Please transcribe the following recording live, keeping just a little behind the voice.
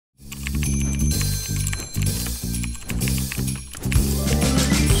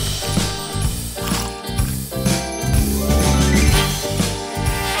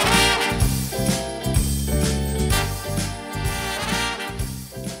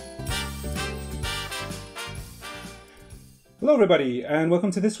Hello everybody and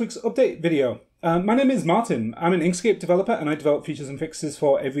welcome to this week's update video. My name is Martin. I'm an Inkscape developer and I develop features and fixes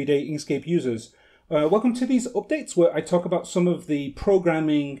for everyday Inkscape users. Welcome to these updates where I talk about some of the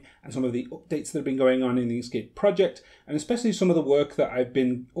programming and some of the updates that have been going on in the Inkscape project, and especially some of the work that I've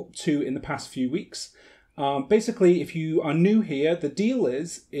been up to in the past few weeks. Basically, if you are new here, the deal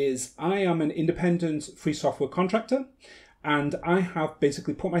is I am an independent free software contractor, and I have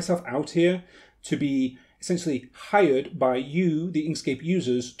basically put myself out here to be essentially hired by you, the Inkscape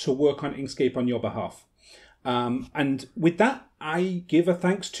users, to work on Inkscape on your behalf. And with that, I give a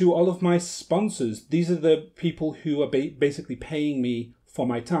thanks to all of my sponsors. These are the people who are basically paying me for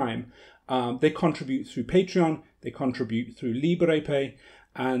my time. They contribute through Patreon, they contribute through LibrePay,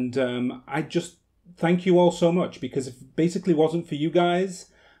 and I just thank you all so much, because if it basically wasn't for you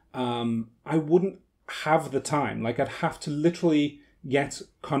guys, I wouldn't have the time. Like, I'd have to literally get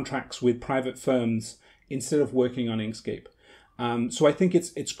contracts with private firms instead of working on Inkscape. So I think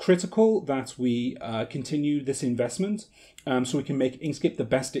it's critical that we continue this investment so we can make Inkscape the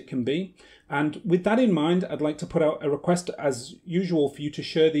best it can be. And with that in mind, I'd like to put out a request as usual for you to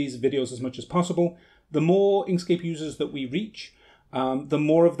share these videos as much as possible. The more Inkscape users that we reach, the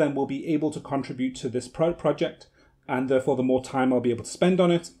more of them will be able to contribute to this project, and therefore the more time I'll be able to spend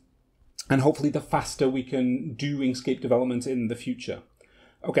on it, and hopefully the faster we can do Inkscape development in the future.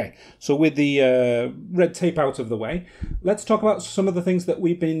 Okay, so with the red tape out of the way, let's talk about some of the things that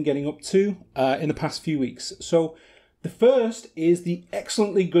we've been getting up to in the past few weeks. So the first is the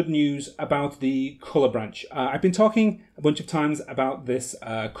excellently good news about the color branch. I've been talking a bunch of times about this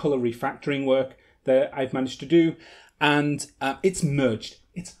color refactoring work that I've managed to do, and it's merged.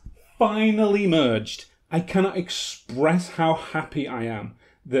 It's finally merged. I cannot express how happy I am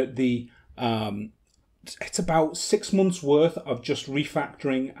that the it's about 6 months worth of just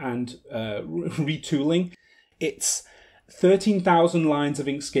refactoring and retooling. It's 13,000 lines of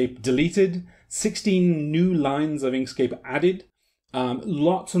Inkscape deleted, 16 new lines of Inkscape added,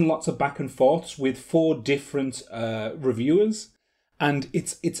 lots and lots of back and forths with 4 different reviewers, and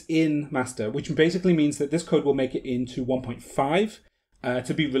it's in master, which basically means that this code will make it into 1.5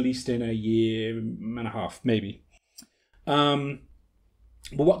 to be released in a year and a half, maybe.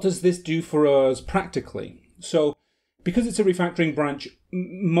 But what does this do for us practically? So, because it's a refactoring branch,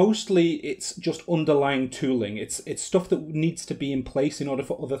 mostly it's just underlying tooling. It's stuff that needs to be in place in order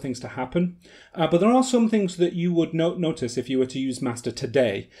for other things to happen. But there are some things that you would notice if you were to use master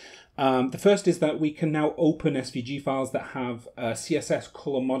today. The first is that we can now open SVG files that have CSS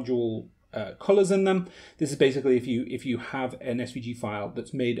color module colors in them. This is basically if you have an SVG file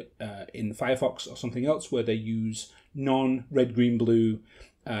that's made in Firefox or something else where they use non-red, green, blue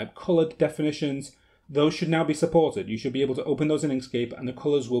colored definitions, those should now be supported. You should be able to open those in Inkscape and the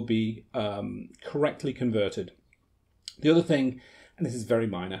colors will be correctly converted. The other thing, and this is very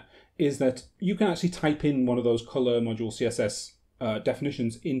minor, is that you can actually type in one of those color module CSS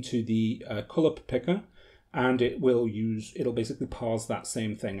definitions into the color picker, and it'll basically parse that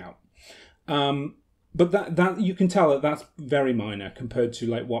same thing out. But that you can tell that that's very minor compared to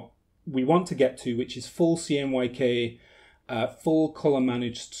like what we want to get to, which is full CMYK, full color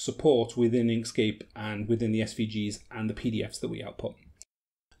managed support within Inkscape and within the SVGs and the PDFs that we output.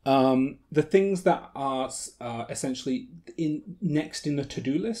 The things that are essentially next in the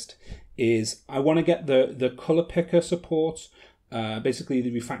to-do list is I want to get the color picker support, basically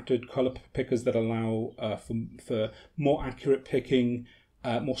the refactored color pickers that allow for more accurate picking,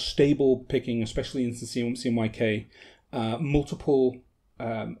 more stable picking, especially in CMYK, multiple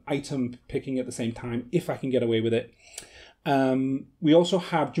item picking at the same time, if I can get away with it. We also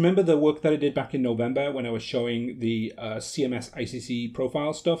have, do you remember the work that I did back in November when I was showing the CMS ICC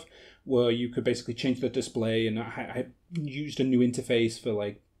profile stuff, where you could basically change the display, and I used a new interface for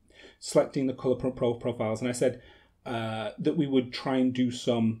like selecting the color profiles, and I said that we would try and do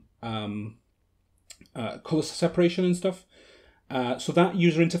some color separation and stuff. So that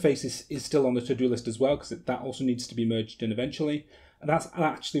user interface is still on the to-do list as well, because that also needs to be merged in eventually. And that's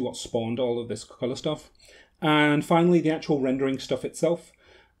actually what spawned all of this color stuff. And finally, the actual rendering stuff itself.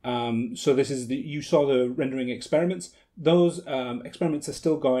 So this is you saw the rendering experiments. Those experiments are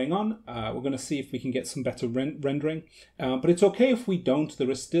still going on. We're going to see if we can get some better rendering. But it's okay if we don't.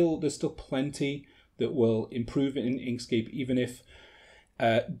 There's still plenty that will improve in Inkscape, even if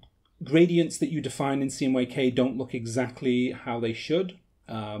gradients that you define in CMYK don't look exactly how they should.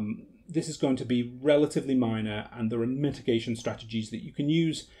 This is going to be relatively minor, and there are mitigation strategies that you can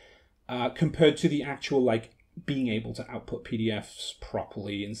use compared to the actual like being able to output PDFs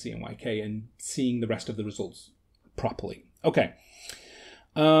properly in CMYK and seeing the rest of the results properly. Okay.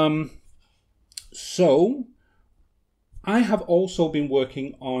 So I have also been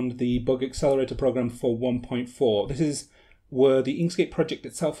working on the Bug Accelerator program for 1.4. This is where the Inkscape project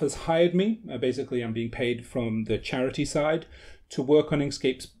itself has hired me. Basically, I'm being paid from the charity side to work on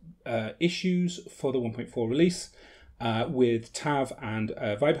Inkscape's issues for the 1.4 release with Tav and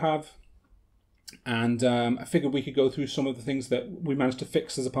VibeHav. And I figured we could go through some of the things that we managed to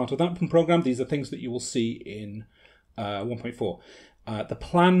fix as a part of that program. These are things that you will see in 1.4. The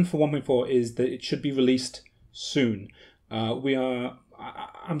plan for 1.4 is that it should be released soon.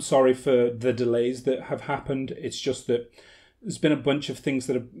 I'm sorry for the delays that have happened. It's just that there's been a bunch of things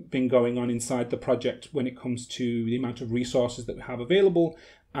that have been going on inside the project when it comes to the amount of resources that we have available,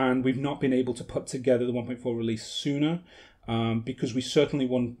 and we've not been able to put together the 1.4 release sooner because we certainly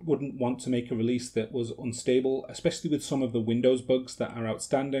wouldn't want to make a release that was unstable, especially with some of the Windows bugs that are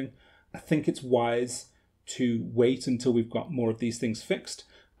outstanding. I think it's wise to wait until we've got more of these things fixed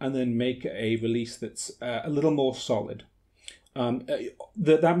and then make a release that's a little more solid.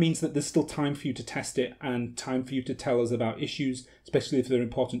 That means that there's still time for you to test it and time for you to tell us about issues, especially if they're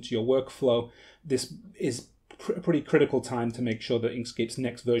important to your workflow. This is a pretty critical time to make sure that Inkscape's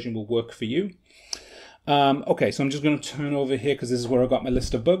next version will work for you. Okay, so I'm just going to turn over here because this is where I got my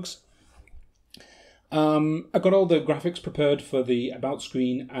list of bugs. I got all the graphics prepared for the About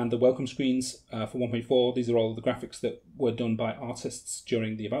screen and the Welcome screens for 1.4. These are all the graphics that were done by artists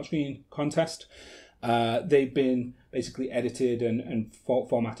during the About screen contest. They've been basically edited and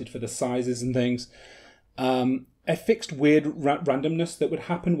formatted for the sizes and things. I fixed weird randomness that would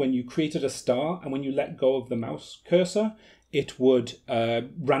happen when you created a star, and when you let go of the mouse cursor, it would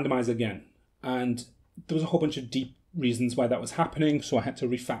randomize again. And there was a whole bunch of deep reasons why that was happening, so I had to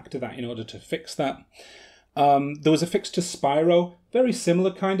refactor that in order to fix that. There was a fix to Spyro, very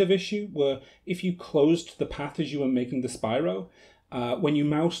similar kind of issue, where if you closed the path as you were making the Spyro, when you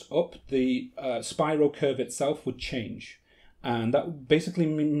moused up, the Spyro curve itself would change. And that basically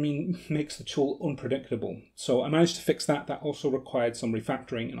makes the tool unpredictable. So I managed to fix that. That also required some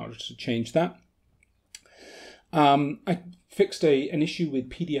refactoring in order to change that. I fixed an issue with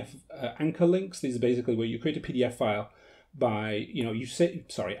PDF anchor links. These are basically where you create a PDF file by, you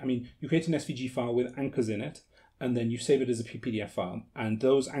create an SVG file with anchors in it, and then you save it as a PDF file. And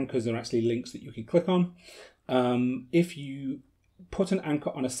those anchors are actually links that you can click on. If you put an anchor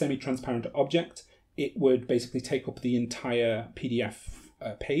on a semi-transparent object, it would basically take up the entire PDF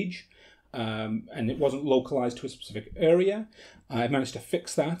page, and it wasn't localized to a specific area. I managed to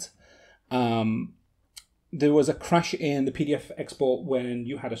fix that. There was a crash in the PDF export when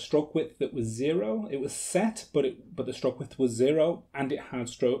you had a stroke width that was 0. It was set, but the stroke width was 0, and it had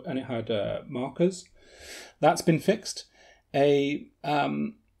markers. That's been fixed. There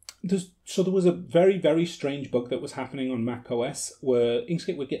was a very, very strange bug that was happening on Mac OS where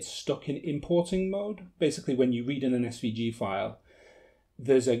Inkscape would get stuck in importing mode. Basically, when you read in an SVG file,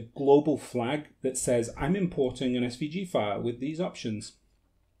 there's a global flag that says, I'm importing an SVG file with these options.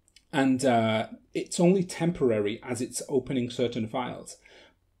 And it's only temporary as it's opening certain files.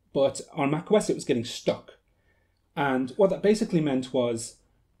 But on Mac OS, it was getting stuck. And what that basically meant was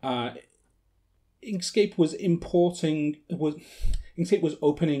Inkscape was Inkscape was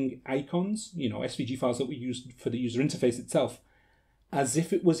opening icons, SVG files that we used for the user interface itself, as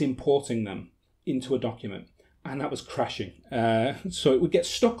if it was importing them into a document. And that was crashing. So it would get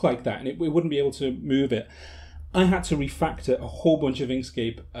stuck like that, and it wouldn't be able to move it. I had to refactor a whole bunch of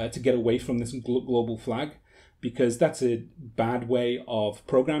Inkscape to get away from this global flag, because that's a bad way of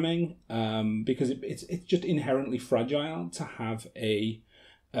programming, because it's just inherently fragile to have a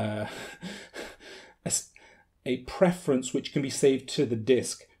preference which can be saved to the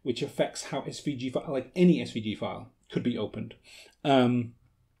disk, which affects how SVG file, like any SVG file, could be opened.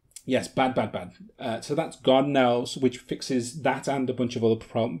 Yes, bad. So that's gone now, which fixes that and a bunch of other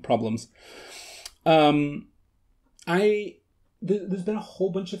problems. There's been a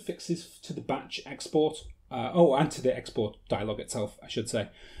whole bunch of fixes to the batch export, and to the export dialog itself, I should say.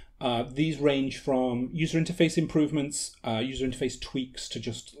 These range from user interface improvements, user interface tweaks to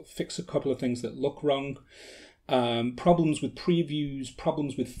just fix a couple of things that look wrong, problems with previews,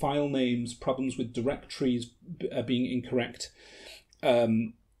 problems with file names, problems with directories being incorrect,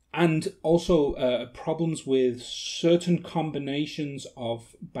 and also problems with certain combinations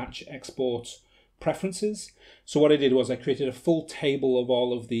of batch export preferences. So what I did was I created a full table of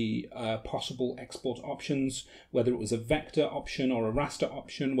all of the possible export options, whether it was a vector option or a raster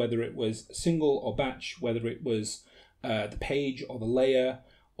option, whether it was single or batch, whether it was the page or the layer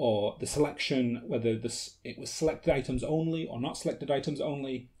or the selection, whether it was selected items only or not selected items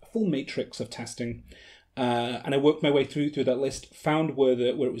only, a full matrix of testing. And I worked my way through that list, found where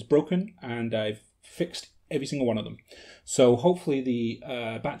it was broken, and I've fixed every single one of them. So hopefully the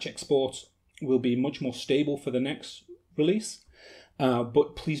batch export will be much more stable for the next release.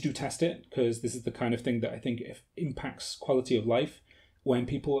 But please do test it, because this is the kind of thing that I think impacts quality of life when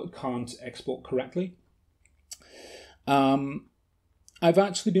people can't export correctly. I've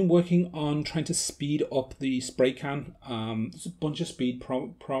actually been working on trying to speed up the spray can. There's a bunch of speed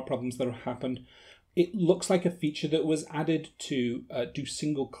problems that have happened. It looks like a feature that was added to do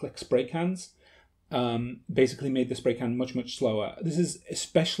single-click spray cans. Basically made the spray can much, much slower. This is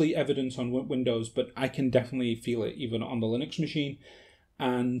especially evident on Windows, but I can definitely feel it even on the Linux machine.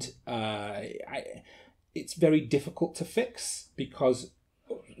 And it's very difficult to fix because,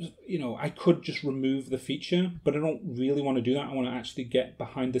 you know, I could just remove the feature, but I don't really want to do that. I want to actually get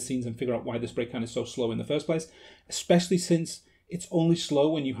behind the scenes and figure out why the spray can is so slow in the first place, especially since it's only slow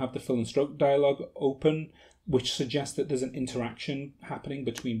when you have the fill and stroke dialog open, which suggests that there's an interaction happening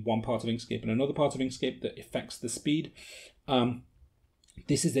between one part of Inkscape and another part of Inkscape that affects the speed.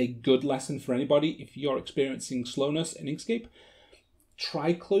 This is a good lesson for anybody. If you're experiencing slowness in Inkscape,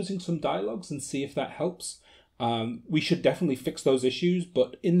 try closing some dialogues and see if that helps. We should definitely fix those issues,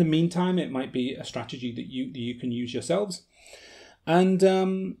 but in the meantime, it might be a strategy that you can use yourselves.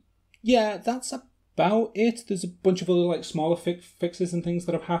 And yeah, that's about it. There's a bunch of other like smaller fixes and things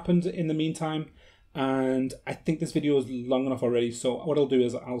that have happened in the meantime. And I think this video is long enough already, so what I'll do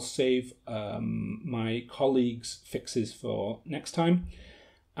is I'll save my colleagues' fixes for next time.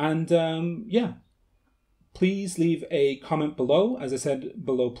 And yeah, please leave a comment below. As I said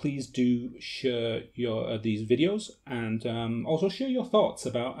below, please do share your these videos, and also share your thoughts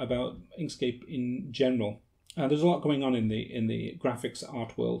about Inkscape in general. There's a lot going on in the graphics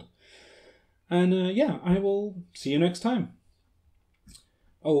art world. And yeah, I will see you next time.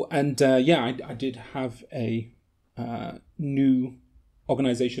 Oh, and yeah, I did have a new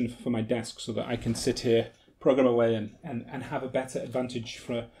organization for my desk so that I can sit here, program away, and have a better advantage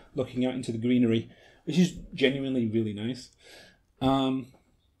for looking out into the greenery, which is genuinely really nice.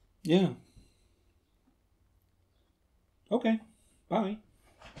 Yeah. Okay, bye.